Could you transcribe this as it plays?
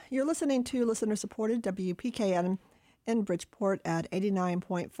You're listening to listener-supported WPKN in Bridgeport at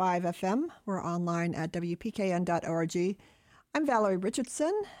 89.5 FM. We're online at wpkn.org. I'm Valerie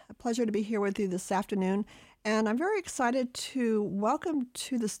Richardson. A pleasure to be here with you this afternoon. And I'm very excited to welcome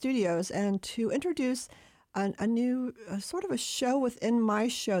to the studios and to introduce a new sort of a show within my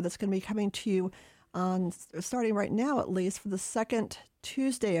show that's going to be coming to you on starting right now, at least, for the second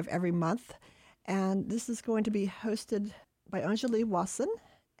Tuesday of every month. And this is going to be hosted by Anjali Wason,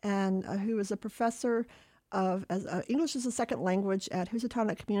 and who is a professor of English as a second language at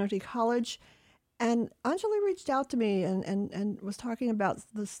Housatonic Community College. And Anjali reached out to me and was talking about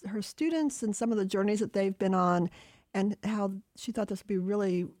her students and some of the journeys that they've been on and how she thought this would be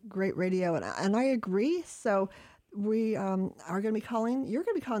really great radio. And I agree. So we are going to be you're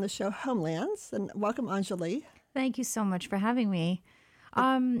going to be calling the show Homelands. And welcome, Anjali. Thank you so much for having me.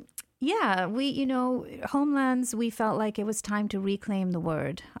 Homelands, we felt like it was time to reclaim the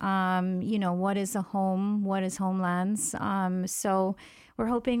word. What is a home? What is Homelands? So we're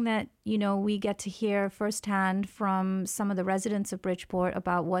hoping that, we get to hear firsthand from some of the residents of Bridgeport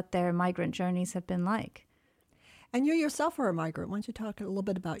about what their migrant journeys have been like. And you yourself are a migrant. Why don't you talk a little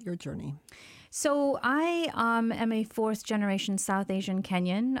bit about your journey? So I am a fourth-generation South Asian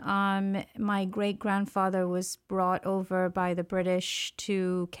Kenyan. My great-grandfather was brought over by the British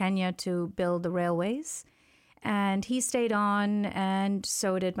to Kenya to build the railways. And he stayed on, and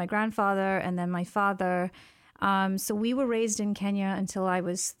so did my grandfather and then my father. So we were raised in Kenya until I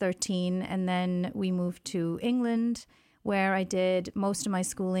was 13, and then we moved to England, where I did most of my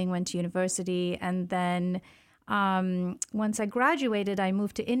schooling, went to university, and then once I graduated, I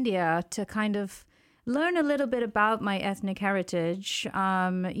moved to India to kind of learn a little bit about my ethnic heritage.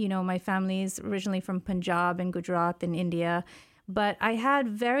 My family's originally from Punjab and Gujarat in India, but I had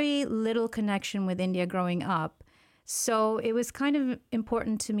very little connection with India growing up. So it was kind of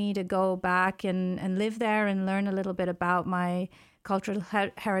important to me to go back and live there and learn a little bit about my cultural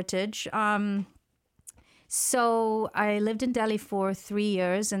heritage. So I lived in Delhi for 3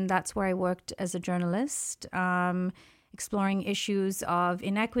 years, and that's where I worked as a journalist, exploring issues of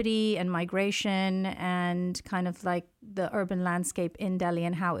inequity and migration and kind of like the urban landscape in Delhi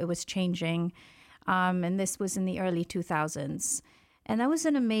and how it was changing. And this was in the early 2000s. And that was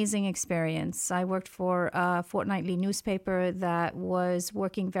an amazing experience. I worked for a fortnightly newspaper that was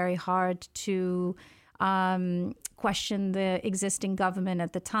working very hard to question the existing government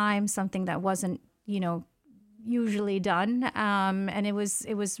at the time, something that wasn't, usually done. And it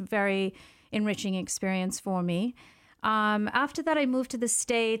was very enriching experience for me. After that, I moved to the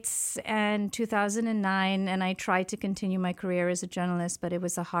States in 2009, and I tried to continue my career as a journalist, but it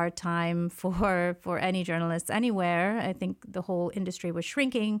was a hard time for any journalist anywhere. I think the whole industry was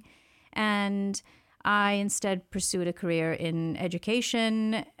shrinking, and I instead pursued a career in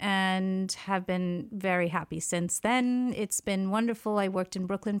education and have been very happy since then. It's been wonderful. I worked in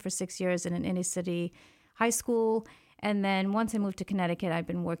Brooklyn for 6 years in an inner city high school. And then once I moved to Connecticut, I've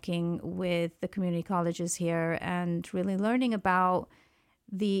been working with the community colleges here and really learning about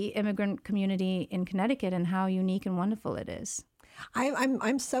the immigrant community in Connecticut and how unique and wonderful it is.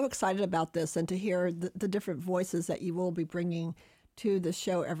 I'm so excited about this and to hear the different voices that you will be bringing to the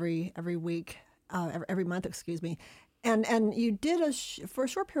show every week, every month, excuse me. And you did for a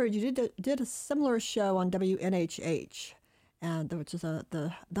short period, you did a similar show on WNHH. Which is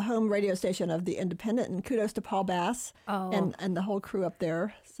the home radio station of the Independent, and kudos to Paul Bass and the whole crew up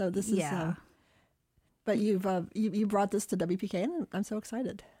there. So this is, but you brought this to WPK, and I'm so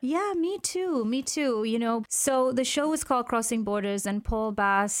excited. Yeah, me too. So the show was called Crossing Borders, and Paul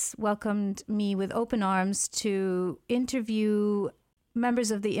Bass welcomed me with open arms to interview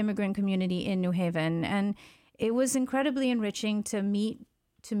members of the immigrant community in New Haven, and it was incredibly enriching to meet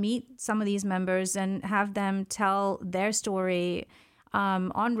some of these members and have them tell their story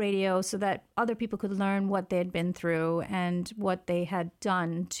on radio so that other people could learn what they had been through and what they had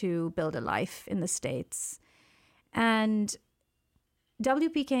done to build a life in the States. And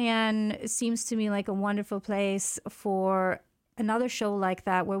WPKN seems to me like a wonderful place for another show like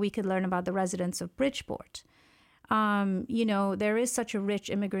that where we could learn about the residents of Bridgeport. There is such a rich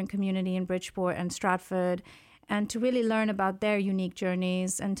immigrant community in Bridgeport and Stratford, and to really learn about their unique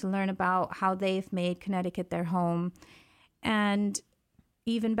journeys and to learn about how they've made Connecticut their home. And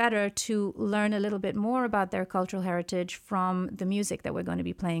even better, to learn a little bit more about their cultural heritage from the music that we're going to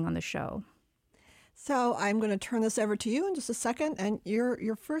be playing on the show. So I'm going to turn this over to you in just a second. And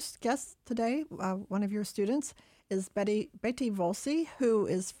your first guest today, one of your students, is Betty Volsi, who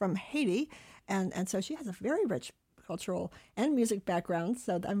is from Haiti. And so she has a very rich cultural and music background.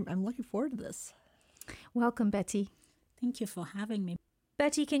 So I'm looking forward to this. Welcome, Betty. Thank you for having me.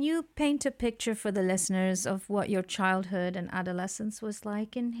 Betty, can you paint a picture for the listeners of what your childhood and adolescence was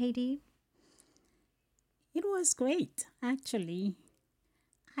like in Haiti? It was great, actually.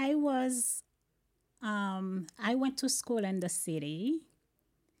 I was, I went to school in the city.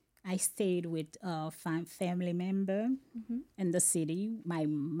 I stayed with a family member in the city. My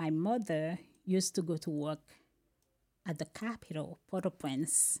mother used to go to work at the capital,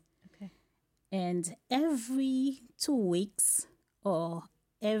 Port-au-Prince. Okay. And every 2 weeks or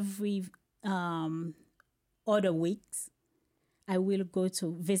every other weeks, I will go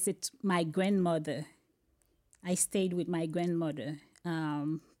to visit my grandmother. I stayed with my grandmother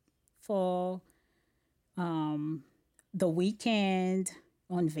for the weekend,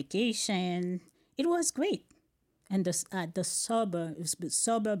 on vacation. It was great. And the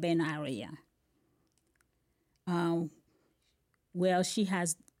suburban area, where she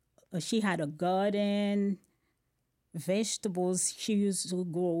had a garden, vegetables. She used to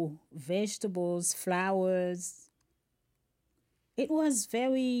grow vegetables, flowers. It was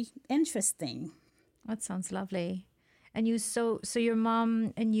very interesting. That sounds lovely. And so your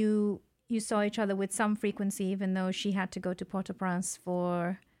mom and you saw each other with some frequency, even though she had to go to Port-au-Prince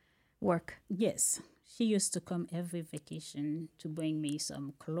for work. Yes, she used to come every vacation to bring me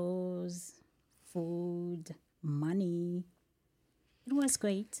some clothes, food, money. It was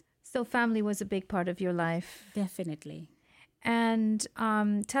great. So family was a big part of your life. Definitely. And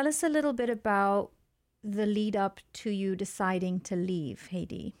tell us a little bit about the lead up to you deciding to leave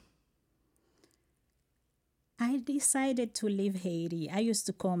Haiti. I decided to leave Haiti. I used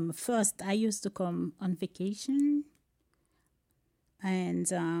to come on vacation. And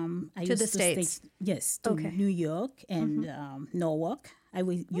I to used the to States? stay, yes, to Okay. New York and Norwalk.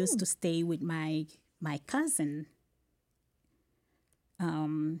 Used to stay with my cousin.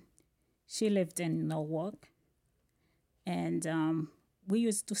 She lived in Norwalk, and we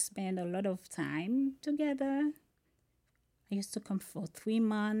used to spend a lot of time together. I used to come for 3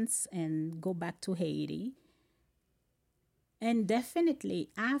 months and go back to Haiti. And definitely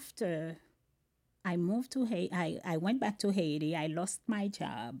after I moved to Haiti, I went back to Haiti. I lost my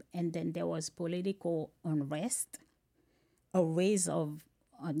job, and then there was political unrest, a rise of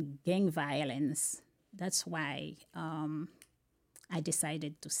gang violence. That's why I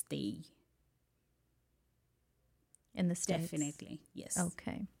decided to stay. In the States? Definitely, yes.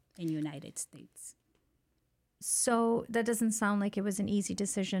 Okay. In United States. So that doesn't sound like it was an easy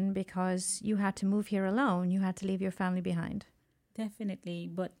decision because you had to move here alone. You had to leave your family behind. Definitely,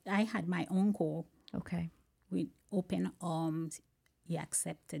 but I had my uncle. Okay. With open arms. He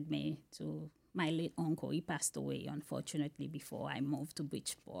accepted me to my late uncle. He passed away, unfortunately, before I moved to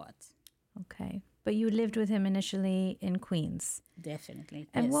Bridgeport. Okay. But you lived with him initially in Queens. Definitely.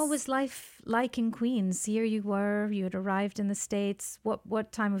 And yes. what was life like in Queens? Here you were, you had arrived in the States.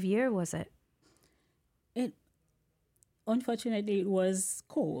 What time of year was it? Unfortunately, it was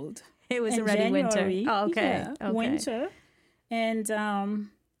cold. It was in already January. winter. Oh, okay. Yeah, Okay. winter. And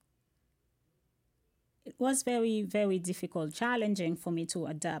it was very, very difficult, challenging for me to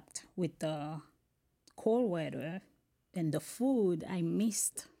adapt with the cold weather and the food. I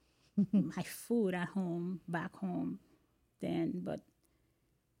missed my food at home, back home then, but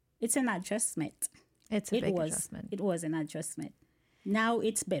it's an adjustment. It's a big adjustment. It was an adjustment. Now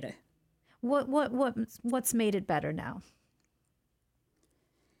it's better. What's made it better now?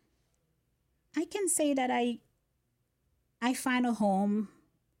 I can say that I find a home.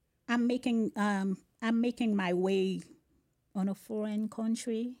 I'm making my way on a foreign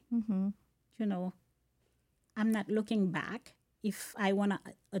country. Mm-hmm. You know, I'm not looking back. If I want to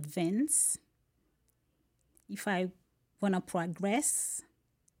advance, if I want to progress,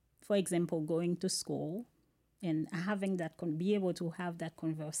 for example, going to school and having that, be able to have that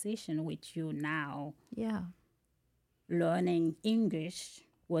conversation with you now. Yeah. Learning English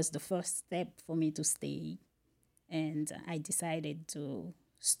was the first step for me to stay. And I decided to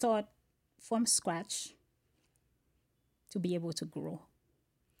start from scratch to be able to grow.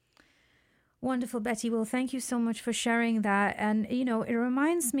 Wonderful, Betty. Well, thank you so much for sharing that. And, you know, it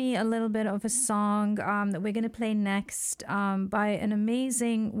reminds me a little bit of a song that we're going to play next by an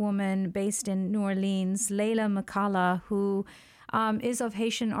amazing woman based in New Orleans, Layla McCalla, who is of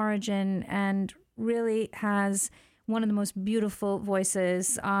Haitian origin and really has one of the most beautiful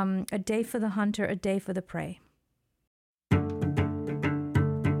voices. A day for the hunter, a day for the prey.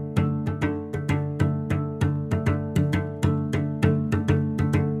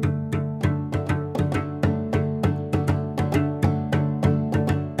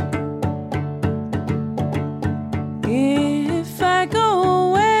 If I go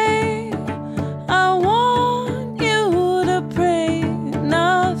away, I want you to pray.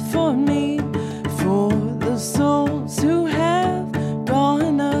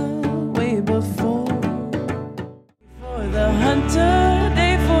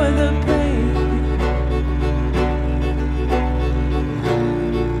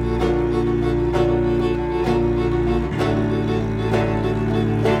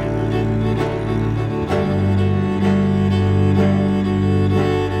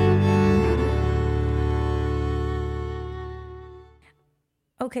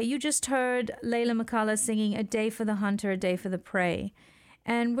 Okay, you just heard Layla McCullough singing A Day for the Hunter, A Day for the Prey.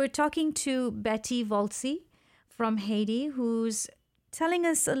 And we're talking to Betty Volzi from Haiti, who's telling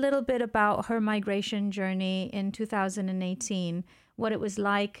us a little bit about her migration journey in 2018, what it was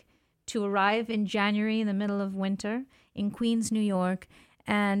like to arrive in January in the middle of winter in Queens, New York,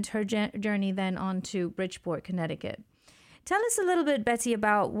 and her journey then on to Bridgeport, Connecticut. Tell us a little bit, Betty,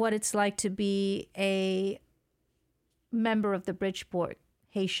 about what it's like to be a member of the Bridgeport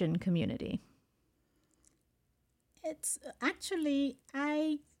Haitian community. It's actually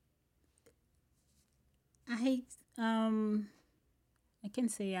I can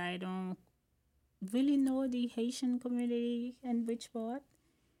say I don't really know the Haitian community in Bridgeport.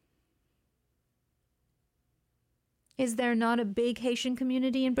 Is there not a big Haitian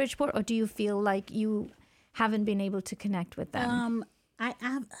community in Bridgeport, or do you feel like you haven't been able to connect with them? I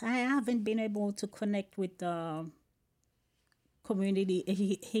haven't been able to connect with the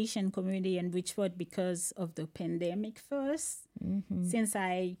Haitian community in Bridgeport because of the pandemic first. Mm-hmm. Since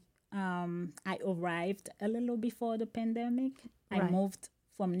I arrived a little before the pandemic. Right. I moved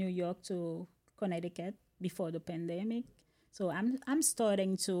from New York to Connecticut before the pandemic. So I'm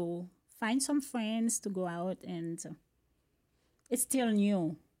starting to find some friends to go out, and it's still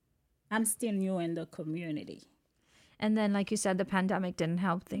new. I'm still new in the community. And then, like you said, the pandemic didn't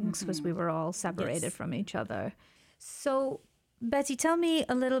help things because we were all separated from each other. So, Betty, tell me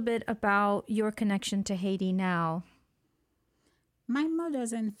a little bit about your connection to Haiti now. My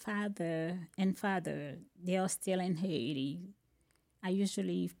mothers and father, they are still in Haiti. I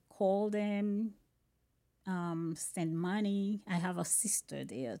usually call them, send money. I have a sister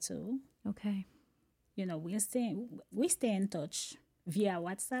there too. Okay. You know, we stay in touch via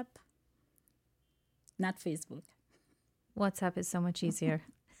WhatsApp, not Facebook. WhatsApp is so much easier.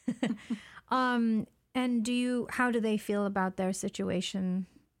 And how do they feel about their situation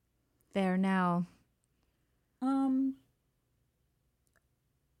there now?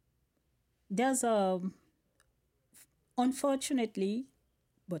 There's unfortunately,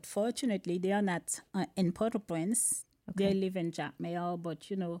 but fortunately, they are not in Port-au-Prince. Okay. They live in Jacmel, but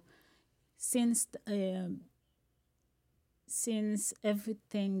you know, since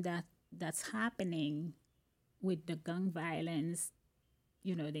everything that's happening with the gun violence,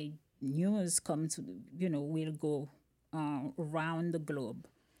 you know, the news come to, you know, will go around the globe.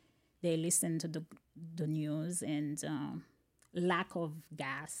 They listen to the news, and lack of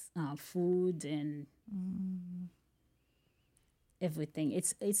gas, food, and everything.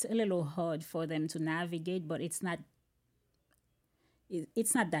 It's a little hard for them to navigate, but it's not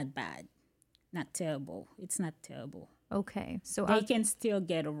that bad. Not terrible. It's not terrible. Okay. So they can still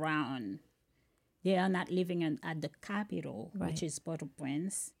get around. They are not living at the capital, right, which is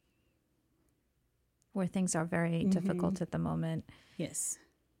Port-au-Prince, where things are very difficult at the moment. Yes.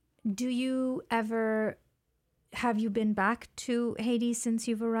 Have you been back to Haiti since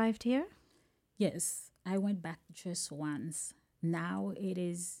you've arrived here? Yes, I went back just once. Now it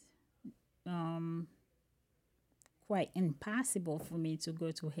is quite impossible for me to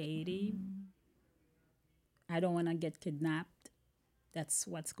go to Haiti. I don't want to get kidnapped. That's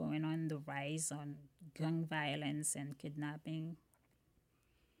what's going on, the rise on gun violence and kidnapping.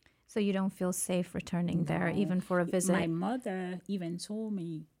 So you don't feel safe returning there, even for a visit? My mother even told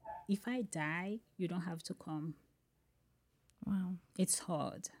me, if I die, you don't have to come. Wow. It's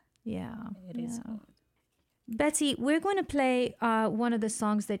hard. Yeah. It is hard. Betty, we're going to play one of the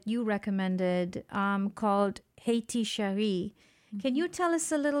songs that you recommended called Haiti Chérie. Can you tell us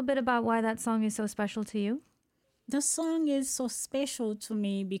a little bit about why that song is so special to you? The song is so special to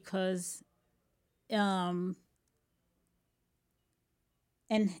me because in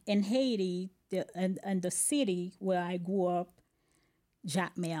Haiti, and the city where I grew up,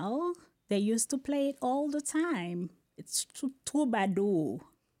 Jacmel, they used to play it all the time. It's Toubadou.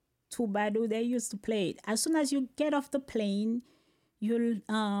 Toubadou, they used to play it. As soon as you get off the plane, you'll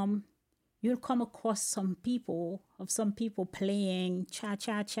come across some people playing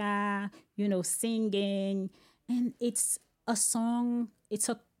cha-cha-cha, you know, singing. And it's a song, it's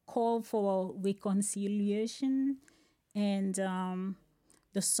a call for reconciliation. And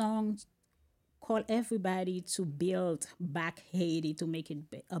the song call everybody to build back Haiti to make it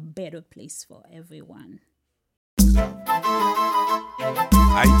a better place for everyone.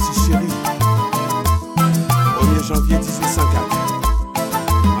 Haïti chérie, 1er janvier 1804,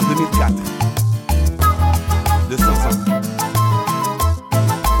 en 2004, 200 ans.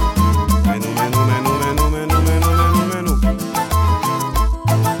 Menou.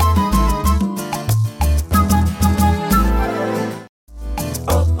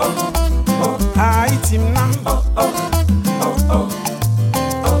 Haïti m'na,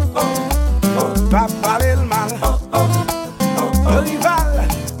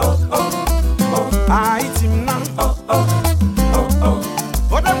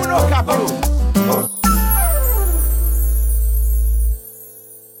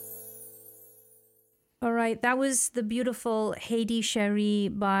 right, that was the beautiful Haiti Cherie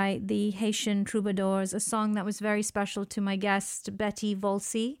by the Haitian Troubadours, a song that was very special to my guest, Betty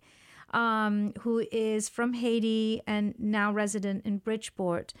Volsi, who is from Haiti and now resident in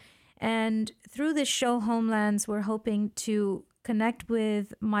Bridgeport. And through this show, Homelands, we're hoping to connect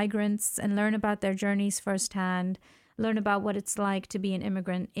with migrants and learn about their journeys firsthand, learn about what it's like to be an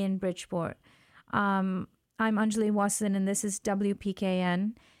immigrant in Bridgeport. I'm Anjali Wason, and this is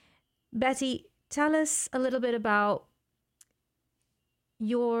WPKN. Betty, tell us a little bit about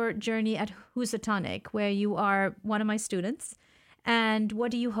your journey at Housatonic, where you are one of my students, and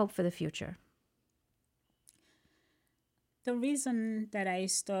what do you hope for the future? The reason that I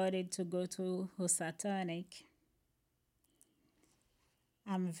started to go to Housatonic,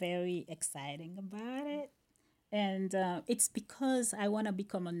 I'm very excited about it. And it's because I want to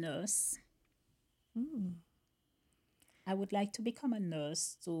become a nurse. I would like to become a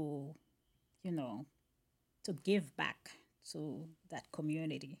nurse to, you know, to give back to that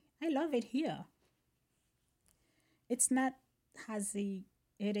community. I love it here. It's not as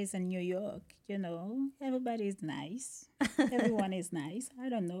it is in New York, you know. Everybody is nice. Everyone is nice. I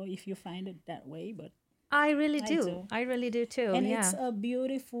don't know if you find it that way, but I really I do. do. I really do too. and Yeah. it's a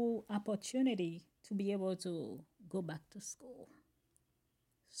beautiful opportunity to be able to go back to school,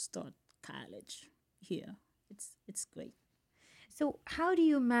 start college here. It's great. So, how do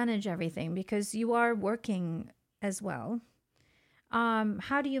you manage everything? Because you are working as well.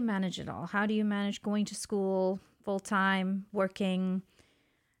 How do you manage it all? How do you manage going to school full time, working?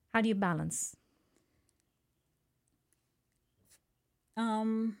 How do you balance?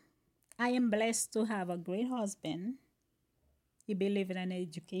 I am blessed to have a great husband. He believes in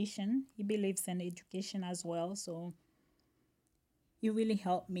education. He believes in education as well. So he really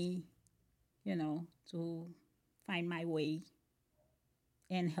helped me, you know, to find my way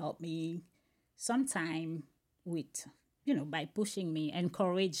and help me sometime with, you know, by pushing me,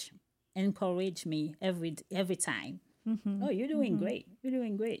 encourage me every time. Oh, you're doing great. You're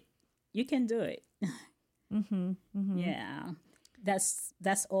doing great. You can do it. Yeah.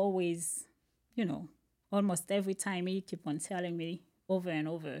 That's always, you know, almost every time he keep on telling me over and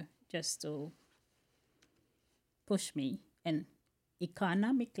over just to push me. And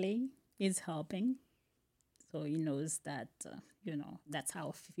economically is helping. So he knows that, you know, that's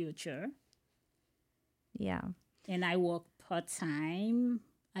our future. Yeah. And I work part-time.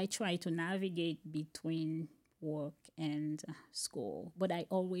 I try to navigate between work and school, but I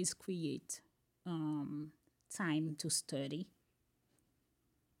always create time to study.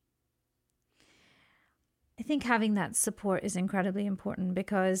 I think having that support is incredibly important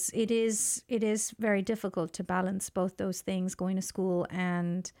because it is very difficult to balance both those things, going to school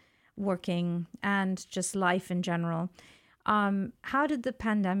and working and just life in general. How did the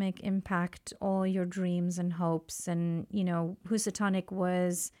pandemic impact all your dreams and hopes? And, you know, Housatonic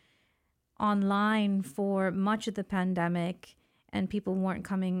was online for much of the pandemic and people weren't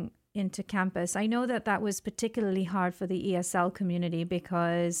coming into campus. I know that that was particularly hard for the ESL community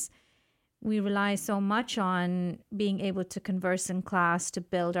because we rely so much on being able to converse in class to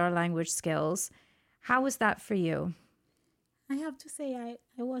build our language skills. How was that for you? I have to say I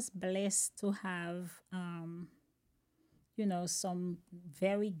was blessed to have, you know, some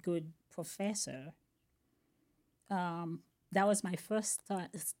very good professor. That was my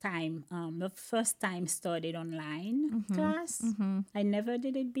the first time studied online class. I never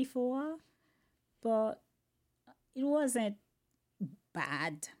did it before, but it wasn't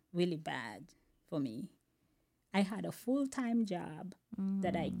bad, really bad for me. I had a full-time job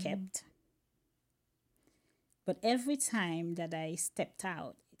that I kept. But every time that I stepped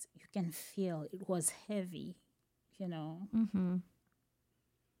out, you can feel it was heavy, you know. It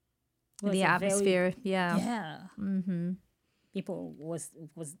was The a atmosphere, yeah. Yeah. People was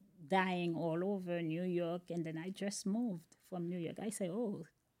dying all over New York, and then I just moved from New York. I say, oh,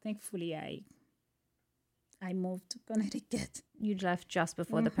 thankfully I moved to Connecticut. You left just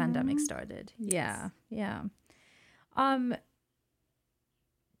before the pandemic started. Yeah, yeah.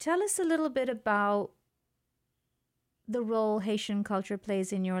 Tell us a little bit about the role Haitian culture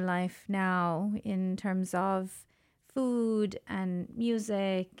plays in your life now in terms of food and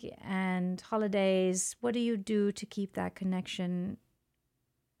music and holidays. What do you do to keep that connection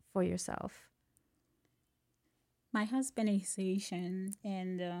for yourself? My husband is Haitian,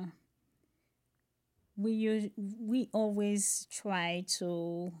 and we always try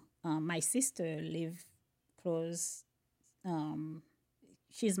to. My sister live close.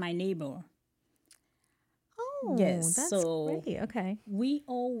 She's my neighbor. Oh, Yes, that's so great. Okay. we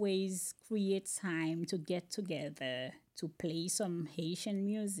always create time to get together to play some Haitian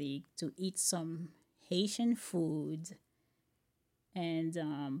music, to eat some Haitian food,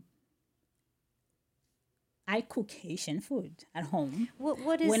 and I cook Haitian food at home.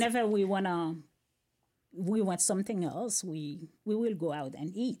 What is Whenever we want something else, we will go out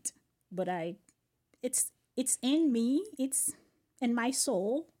and eat. But it's in me, it's in my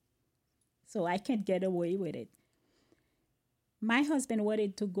soul, so I can't get away with it. My husband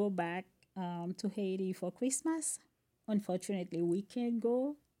wanted to go back to Haiti for Christmas. Unfortunately, we can't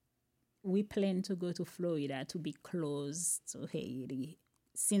go. We plan to go to Florida to be close to Haiti.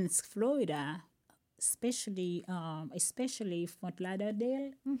 Since Florida, especially Fort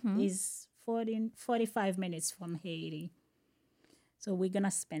Lauderdale, is 45 minutes from Haiti. So we're going to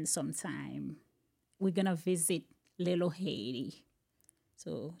spend some time. We're going to visit Little Haiti.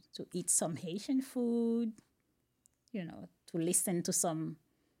 So to eat some Haitian food, to listen to some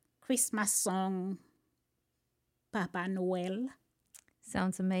Christmas song, Papa Noel.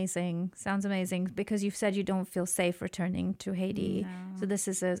 Sounds amazing. Sounds amazing because you've said you don't feel safe returning to Haiti. No. So this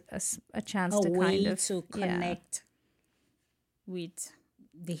is a chance A to way kind of to connect with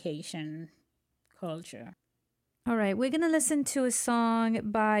the Haitian culture. All right, we're going to listen to a song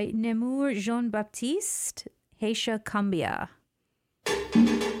by Nemours Jean-Baptiste, Haitian Cambia.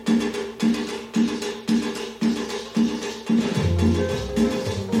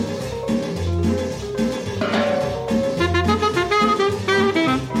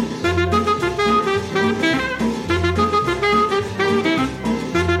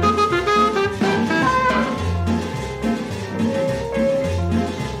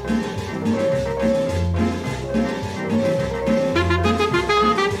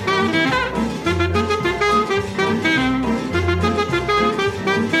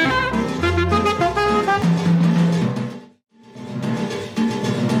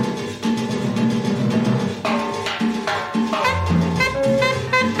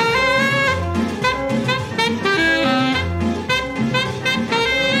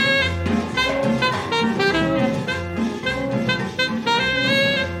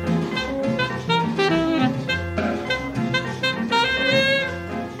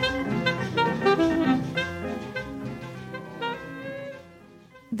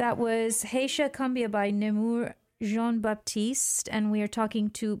 That was Haitian Cambia by Nemours Jean-Baptiste, and we are talking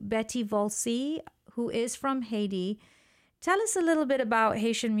to Betty Volsi, who is from Haiti. Tell us a little bit about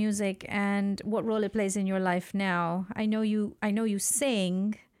Haitian music and what role it plays in your life now. I know you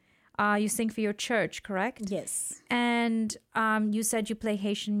sing. You sing for your church, correct? Yes. And you said you play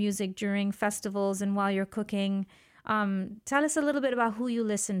Haitian music during festivals and while you're cooking. Tell us a little bit about who you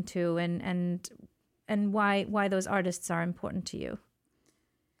listen to and why those artists are important to you.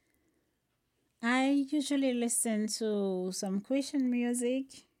 I usually listen to some Christian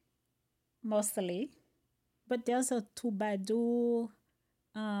music, mostly. But there's a Tubadu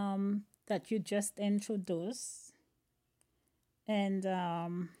that you just introduced. And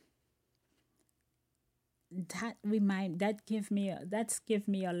that's give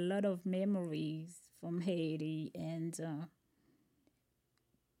me a lot of memories from Haiti, and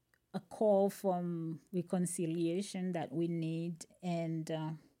a call from reconciliation that we need,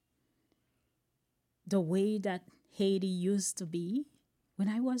 and the way that Haiti used to be when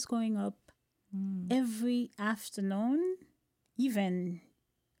I was growing up. Every afternoon, even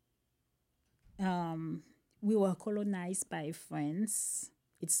we were colonized by France.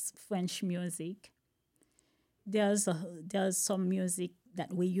 It's French music. There's some music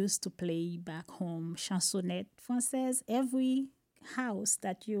that we used to play back home, chansonnette française. Every house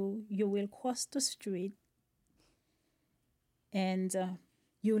that you will cross the street, and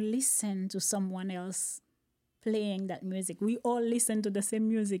you listen to someone else playing that music. We all listen to the same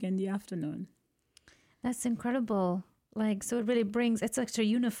music in the afternoon. That's incredible. Like, so it really brings, it's like a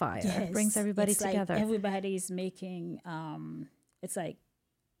unifier. Yes, It brings everybody it's together. Like everybody is making, it's like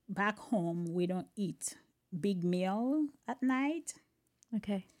back home, we don't eat big meal at night.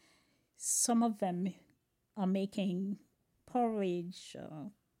 Okay. Some of them are making porridge,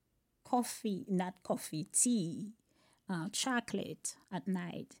 tea, chocolate at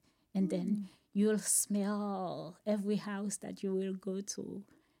night. And then you'll smell every house that you will go to.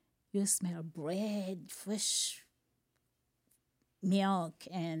 You smell bread, fresh milk,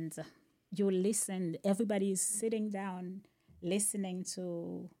 and you listen. Everybody is sitting down, listening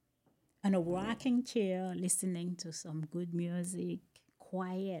to, on a rocking chair, listening to some good music,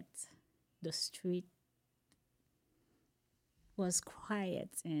 quiet. The street was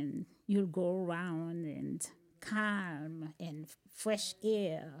quiet, and you'll go around and calm and fresh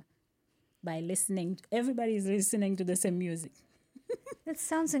air by listening. Everybody's listening to the same music. It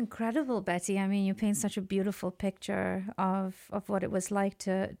sounds incredible, Betty. I mean, you paint such a beautiful picture of what it was like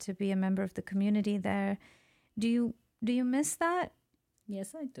to be a member of the community there. Do you miss that?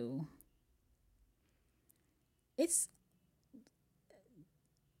 Yes, I do. It's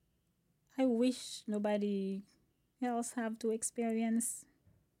I wish nobody else have to experience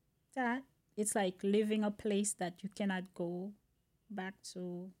that. It's like living a place that you cannot go back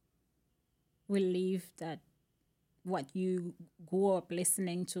to, relive that what you grew up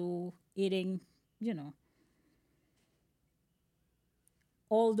listening to, eating, you know,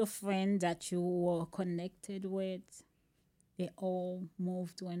 all the friends that you were connected with, they all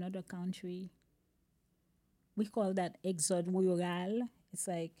moved to another country. We call that exode rural. It's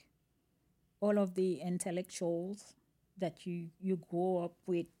like all of the intellectuals that you grew up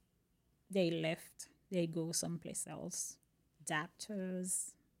with, they left, they go someplace else.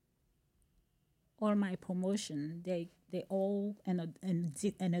 Doctors, all my promotion, they all in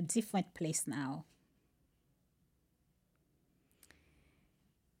a different place now.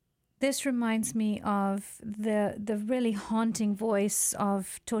 This reminds me of the really haunting voice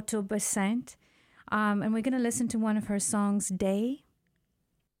of Toto Besant. And we're going to listen to one of her songs, Day.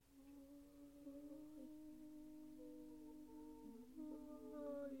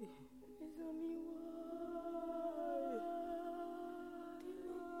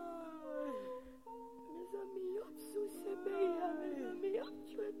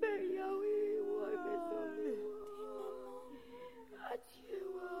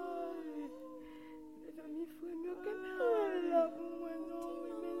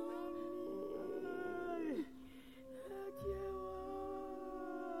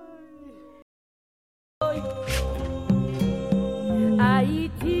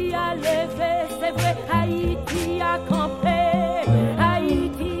 Haïti a levé, c'est vrai, Haïti a campé,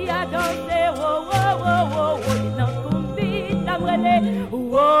 Haïti a dansé, oh, oh, oh, oh, oh, dans Koumbi, dans Brele, oh,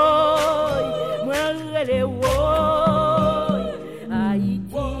 moi, Brele, oh,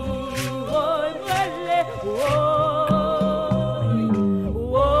 Haïti, oh, Brele, oh,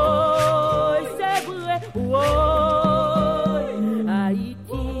 oh, c'est vrai, oh,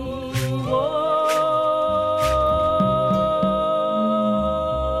 Haïti, oh.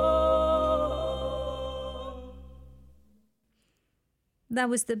 That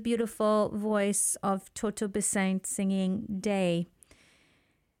was the beautiful voice of Toto Besant singing Day.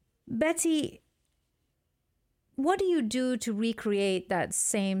 Betty, what do you do to recreate that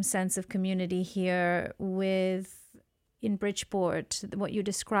same sense of community here in Bridgeport, what you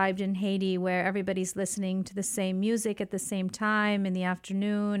described in Haiti, where everybody's listening to the same music at the same time in the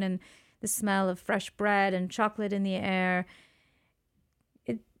afternoon and the smell of fresh bread and chocolate in the air?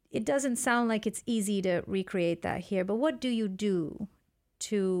 It doesn't sound like it's easy to recreate that here, but what do you do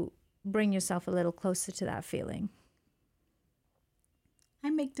to bring yourself a little closer to that feeling?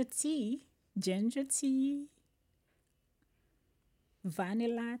 I make the tea, ginger tea,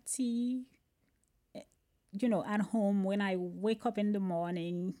 vanilla tea. You know, at home when I wake up in the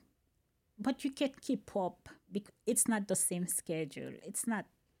morning, but you can't keep up because it's not the same schedule. It's not,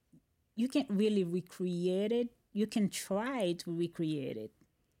 you can't really recreate it. You can try to recreate it.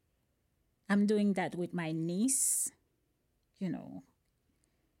 I'm doing that with my niece, you know.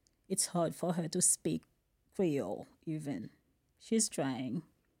 It's hard for her to speak Creole even. She's trying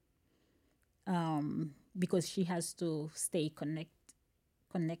because she has to stay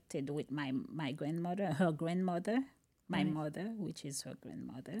connected with my grandmother, her grandmother, my mother, which is her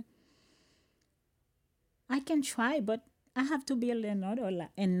grandmother. I can try, but I have to build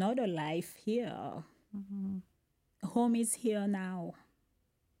another life here. Mm-hmm. Home is here now.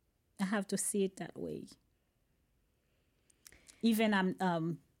 I have to see it that way. Even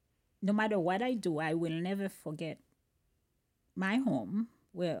no matter what I do, I will never forget my home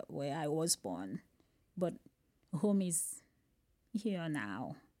where I was born. But home is here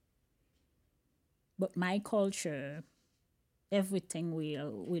now. But my culture, everything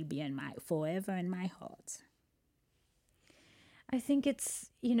will be forever in my heart. I think it's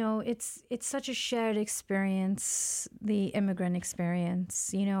such a shared experience, the immigrant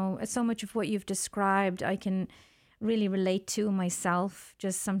experience. You know, so much of what you've described, I can really relate to myself.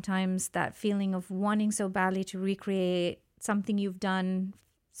 Just sometimes that feeling of wanting so badly to recreate something you've done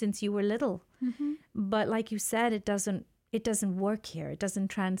since you were little. Mm-hmm. But like you said, it doesn't work here. It doesn't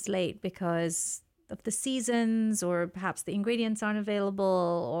translate because of the seasons, or perhaps the ingredients aren't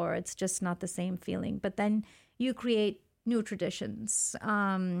available, or it's just not the same feeling. But then you create new traditions.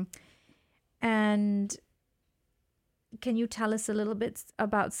 And can you tell us a little bit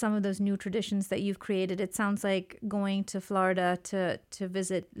about some of those new traditions that you've created? It sounds like going to Florida to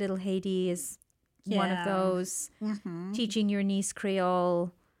visit Little Haiti is one of Yeah. those. Mm-hmm. Teaching your niece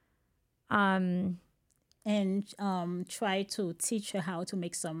Creole. And try to teach her how to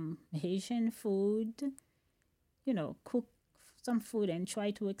make some Haitian food. Cook some food and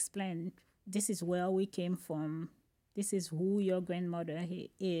try to explain this is where we came from. This is who your grandmother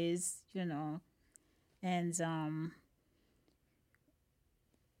is. And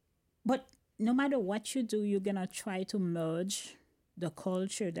but no matter what you do, you're gonna try to merge the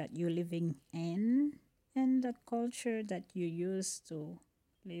culture that you're living in and the culture that you used to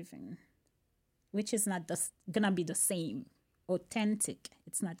live in, which is not gonna be the same. Authentic.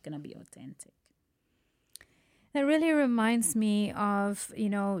 It's not gonna be authentic. That really reminds me of,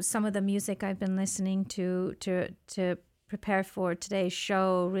 some of the music I've been listening to prepare for today's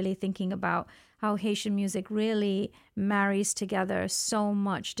show, really thinking about how Haitian music really marries together so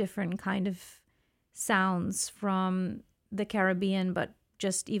much different kind of sounds from the Caribbean, but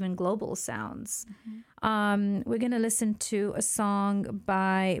just even global sounds. We're going to listen to a song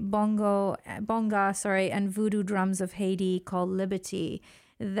by Bonga, and Voodoo Drums of Haiti called Liberty,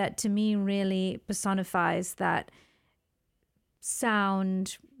 that to me really personifies that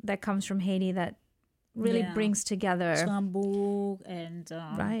sound that comes from Haiti that really brings together. Tambour and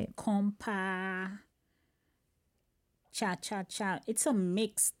Right. compa, cha-cha-cha. It's a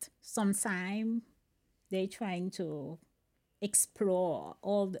mixed. Sometimes they're trying to explore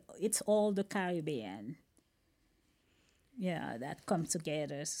it's all the Caribbean. Yeah, that come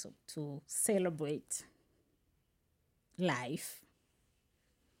together to celebrate life.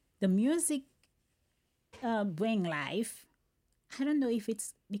 The music bring life. I don't know if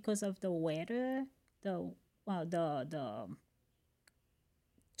it's because of the weather, the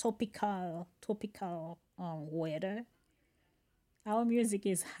tropical weather. Our music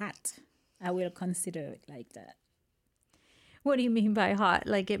is hot. I will consider it like that. What do you mean by hot?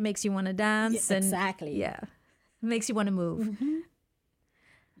 Like it makes you want to dance? Yeah, and exactly. Yeah. It makes you want to move.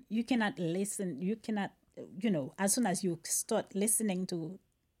 You cannot listen. You cannot, as soon as you start listening to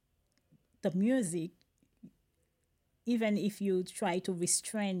the music, even if you try to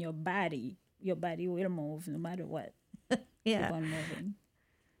restrain your body will move no matter what. Yeah. Keep on moving.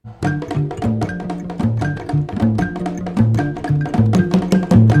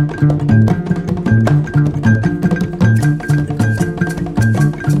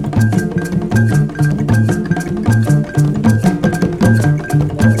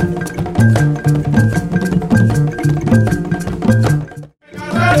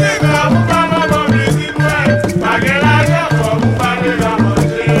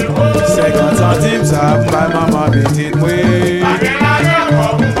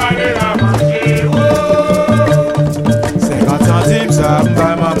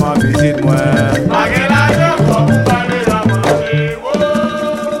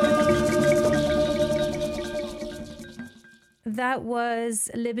 That was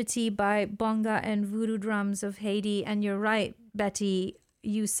Liberty by Bonga and Voodoo Drums of Haiti. And you're right, Betty.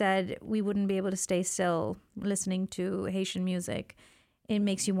 You said we wouldn't be able to stay still listening to Haitian music. It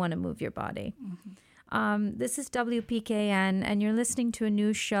makes you want to move your body. This is WPKN, and you're listening to a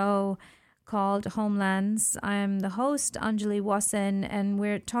new show called Homelands. I'm the host, Anjali Wason, and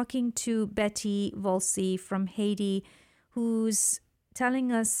we're talking to Betty Volsi from Haiti, who's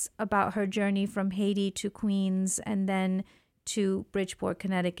telling us about her journey from Haiti to Queens and then to Bridgeport,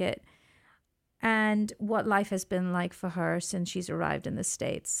 Connecticut, and what life has been like for her since she's arrived in the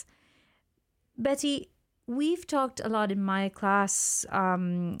States. Betty, we've talked a lot in my class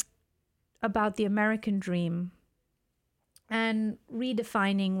about the American dream and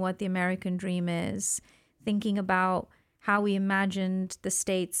redefining what the American dream is, thinking about how we imagined the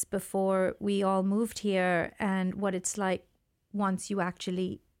States before we all moved here and what it's like once you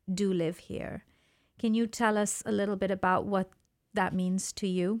actually do live here. Can you tell us a little bit about what that means to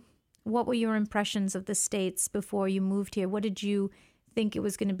you? What were your impressions of the States before you moved here? What did you think it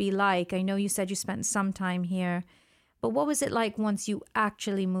was going to be like? I know you said you spent some time here, but what was it like once you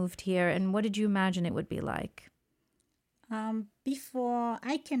actually moved here, and what did you imagine it would be like? Before,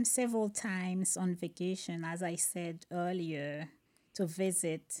 I came several times on vacation, as I said earlier, to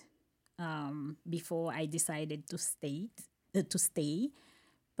visit before I decided to stay.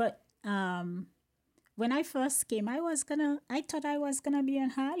 But when I first came, I thought I was gonna be in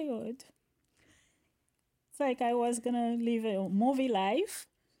Hollywood. It's like I was gonna live a movie life.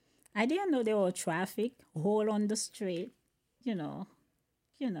 I didn't know there was traffic, all on the street, you know.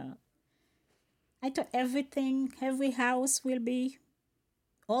 I thought every house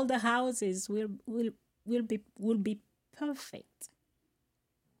all the houses will be perfect.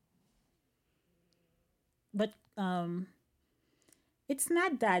 It's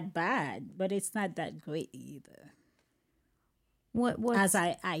not that bad, but it's not that great either. What's As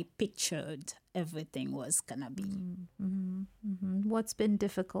I pictured everything was gonna be. what's been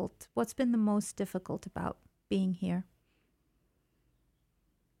difficult? What's been the most difficult about being here?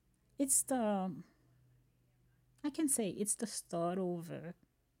 It's the I can say it's the start over.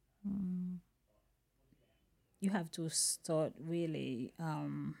 You have to start really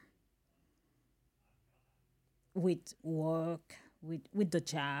with work, with the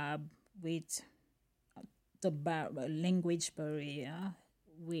job, with the language barrier,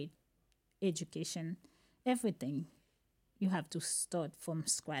 with education, everything. You have to start from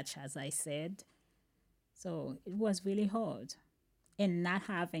scratch, as I said. So it was really hard. And not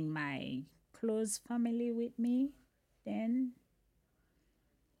having my close family with me then,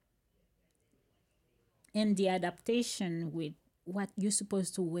 and the adaptation with what you're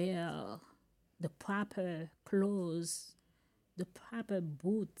supposed to wear, the proper clothes, the proper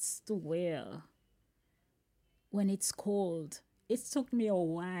boots to wear when it's cold. It took me a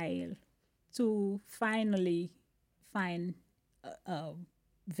while to finally find a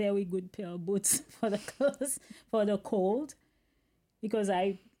very good pair of boots for the clothes for the cold, because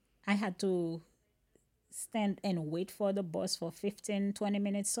I had to stand and wait for the bus for 15-20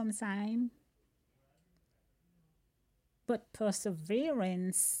 minutes sometime. But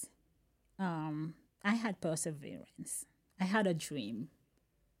perseverance, I had perseverance. I had a dream.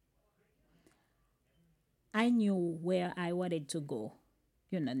 I knew where I wanted to go,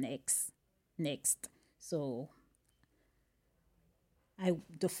 next. So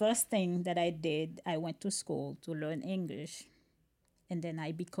the first thing that I did, I went to school to learn English, and then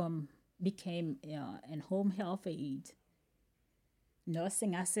I became an home health aide,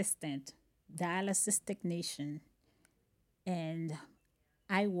 nursing assistant, dialysis technician, and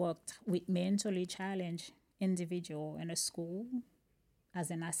I worked with mentally challenged individual in a school as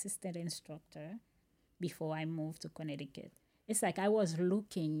an assistant instructor before I moved to Connecticut. It's like I was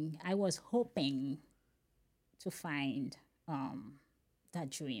hoping to find that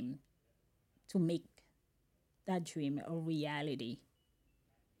dream, to make that dream a reality.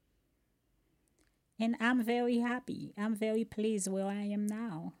 And I'm very happy. I'm very pleased where I am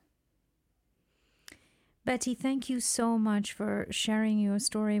now. Betty, thank you so much for sharing your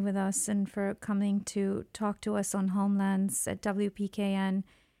story with us and for coming to talk to us on Homelands at WPKN.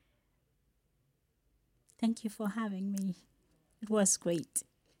 Thank you for having me. It was great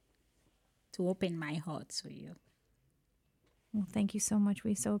to open my heart to you. Well, thank you so much.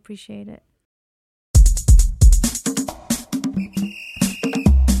 We so appreciate it.